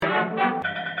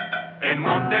en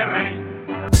Monterrey.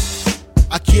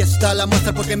 Aquí está la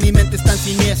muestra porque mi mente es tan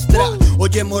siniestra.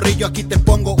 Oye morrillo, aquí te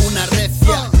pongo una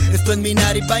recia. Esto es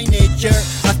Minari by Nature.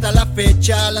 Hasta la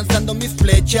fecha, lanzando mis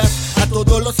flechas a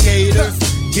todos los haters.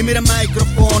 Give me the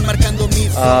microphone, marcando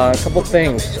mis... A couple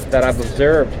things that I've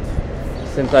observed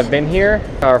since I've been here.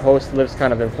 Our host lives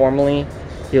kind of informally.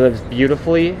 He lives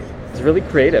beautifully. It's really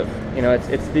creative. You know,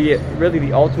 it's really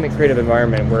the ultimate creative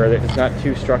environment where it's not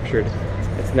too structured.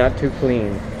 It's not too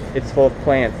clean. It's full of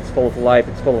plants, it's full of life,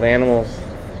 it's full of animals,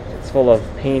 it's full of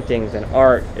paintings and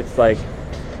art. It's like,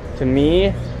 to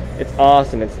me, it's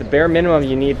awesome. It's the bare minimum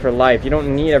you need for life. You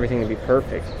don't need everything to be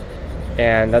perfect.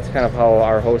 And that's kind of how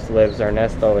our host lives,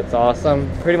 Ernesto. It's awesome.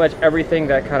 Pretty much everything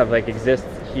that kind of like exists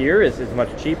here is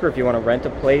much cheaper if you want to rent a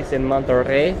place in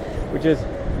Monterrey, which is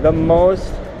the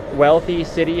most wealthy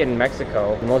city in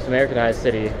Mexico, the most Americanized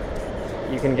city.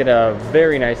 You can get a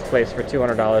very nice place for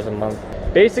 $200 a month.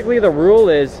 Basically, the rule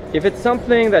is if it's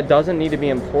something that doesn't need to be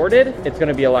imported, it's going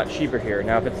to be a lot cheaper here.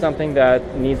 Now, if it's something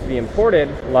that needs to be imported,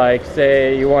 like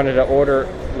say you wanted to order,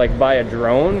 like buy a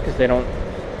drone, because they don't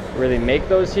really make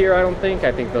those here, I don't think.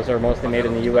 I think those are mostly made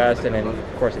in the US and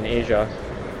of course in Asia.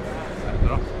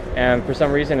 And for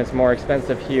some reason it's more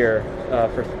expensive here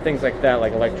for things like that,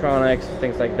 like electronics,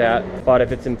 things like that. But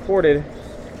if it's imported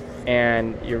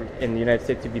and you're in the United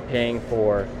States, you'd be paying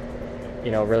for,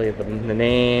 you know, really the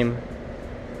name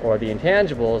or the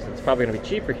intangibles. It's probably going to be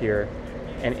cheaper here.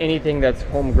 And anything that's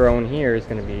homegrown here is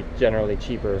going to be generally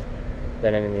cheaper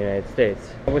than in the United States.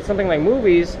 With something like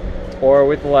movies, or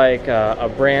with like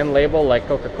a brand label like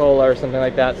Coca-Cola or something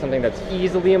like that, something that's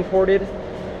easily imported,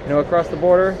 you know, across the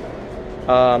border,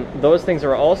 those things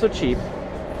are also cheap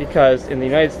because in the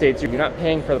United States you're not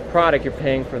paying for the product, you're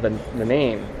paying for the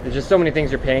name. There's just so many things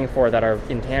you're paying for that are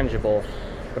intangible.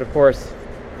 But of course,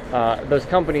 those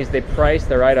companies, they price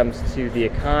their items to the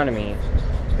economy.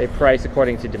 They price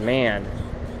according to demand.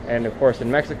 And of course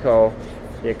in Mexico,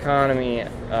 the economy,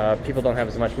 people don't have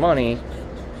as much money,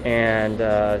 and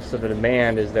so the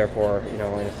demand is therefore, you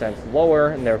know, in a sense lower,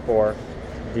 and therefore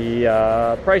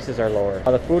the prices are lower.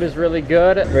 The food is really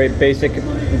good. Very basic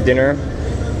dinner,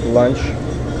 lunch,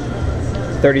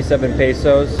 37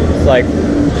 pesos. It's like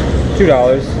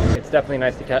 $2. It's definitely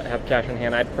nice to have cash on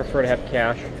hand. I'd prefer to have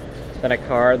cash than a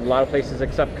card. A lot of places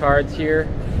accept cards here,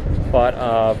 but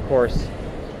of course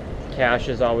cash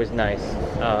is always nice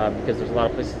because there's a lot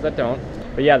of places that don't.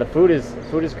 But yeah, the food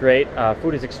is great.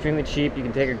 Food is extremely cheap. You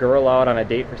can take a girl out on a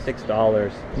date for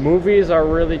 $6. Movies are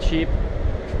really cheap.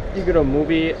 You go to a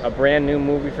movie, a brand new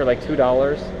movie, for like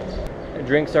 $2.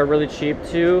 Drinks are really cheap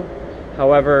too.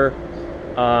 However,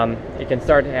 it can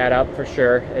start to add up for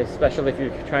sure, especially if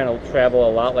you're trying to travel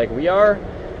a lot like we are,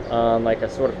 like a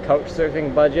sort of couch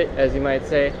surfing budget, as you might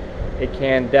say. It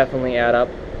can definitely add up.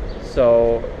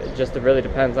 So it just really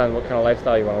depends on what kind of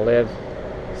lifestyle you want to live.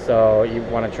 So you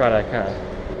want to try to kind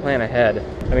of plan ahead.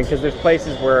 I mean, because there's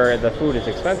places where the food is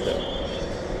expensive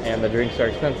and the drinks are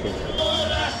expensive.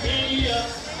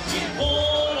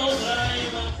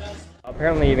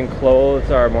 Apparently even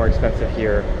clothes are more expensive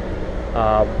here.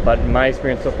 But my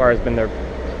experience so far has been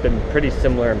been pretty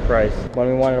similar in price. When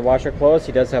we wanted to wash our clothes,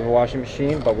 he does have a washing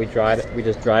machine, but we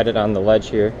just dried it on the ledge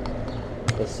here.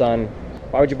 The sun.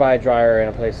 Why would you buy a dryer in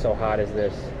a place so hot as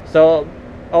this? So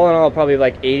all in all, probably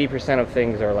like 80% of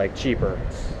things are like cheaper,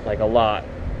 like a lot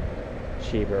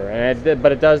cheaper. And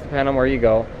but it does depend on where you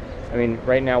go. I mean,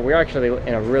 right now we're actually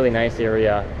in a really nice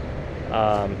area,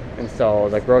 and so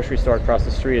the grocery store across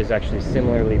the street is actually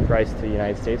similarly priced to the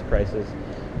United States prices.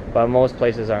 But most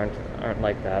places aren't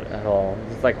like that at all.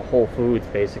 It's like Whole Foods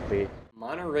basically.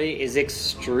 Monterrey is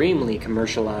extremely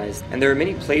commercialized, and there are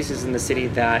many places in the city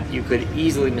that you could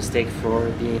easily mistake for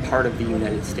being part of the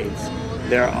United States.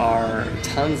 There are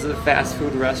tons of fast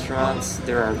food restaurants,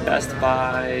 there are Best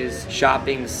Buys,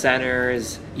 shopping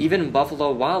centers, even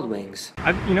Buffalo Wild Wings.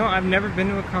 I've never been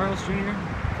to a Carl's Jr.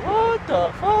 What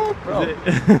the fuck, bro?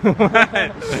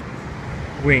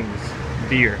 What? Wings,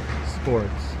 beer, sports.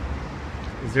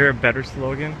 Is there a better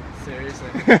slogan? Seriously.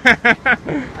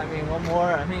 I mean, one more.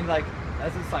 I mean, like,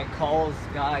 that's just like Carl's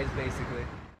guys, basically.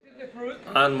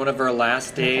 On one of our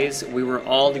last days, we were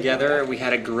all together. We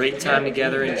had a great time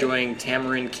together enjoying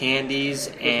tamarind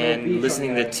candies and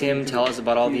listening to Tim tell us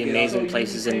about all the amazing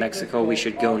places in Mexico we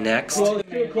should go next.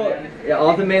 Yeah,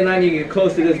 off the main line, you get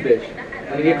close to this bitch.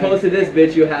 When you get close to this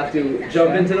bitch, you have to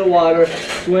jump into the water,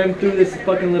 swim through this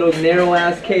fucking little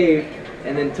narrow-ass cave,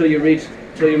 and then till you reach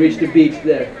the beach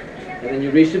there. And then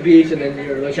you reach the beach, and then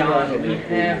you're looking John, we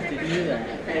have to do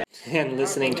that. And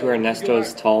listening to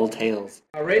Ernesto's tall tales.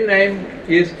 Our real name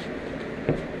is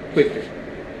Quique.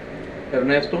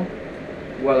 Ernesto,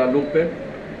 Guadalupe,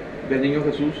 del Niño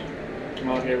Jesús,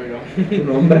 Oh, here we go. Tu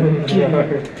nombre.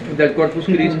 Del Corpus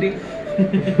Christi.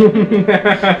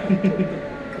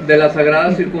 De la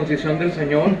Sagrada Circuncisión del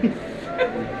Señor.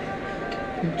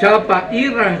 Chapa y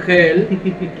Rangel,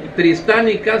 Tristán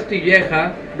y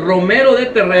Castilleja, Romero de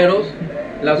Terreros,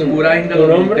 Lascurain de los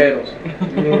Monteros.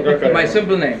 My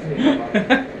simple name.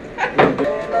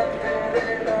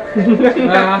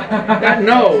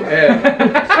 No,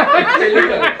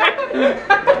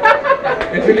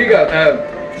 it's illegal.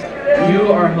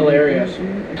 You are hilarious.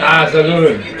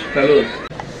 Salud. Salud.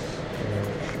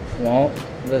 Well,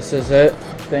 this is it.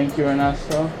 Thank you,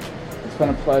 Ernesto. It's been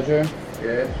a pleasure.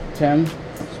 Yeah. Tim,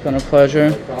 it's been a pleasure.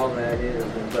 No problem, man. It's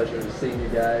been a pleasure seeing you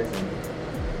guys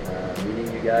and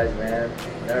meeting you guys, man.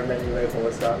 Never met anybody from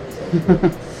Wisconsin, so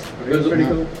it was pretty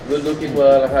cool. Good looking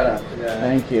Guadalajara. Yeah.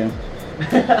 Thank you.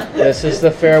 This is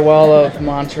the farewell of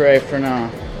Monterey for now.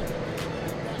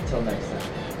 Until next time.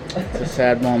 It's a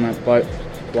sad moment, but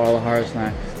Guadalajara's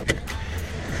next.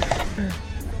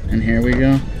 And here we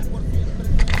go.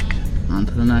 On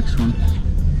to the next one.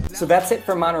 So that's it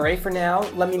for Monterey for now.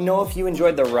 Let me know if you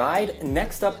enjoyed the ride.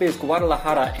 Next up is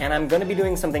Guadalajara, and I'm going to be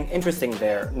doing something interesting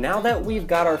there. Now that we've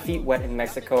got our feet wet in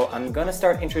Mexico, I'm going to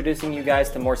start introducing you guys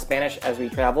to more Spanish as we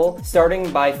travel, starting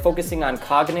by focusing on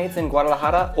cognates in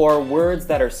Guadalajara, or words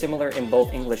that are similar in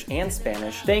both English and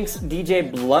Spanish. Thanks DJ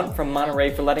Blunt from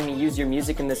Monterey for letting me use your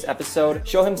music in this episode.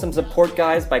 Show him some support,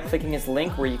 guys, by clicking his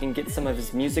link where you can get some of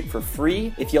his music for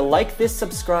free. If you like this,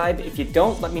 subscribe. If you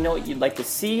don't, let me know what you'd like to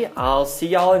see. I'll see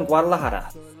y'all in Guadalajara.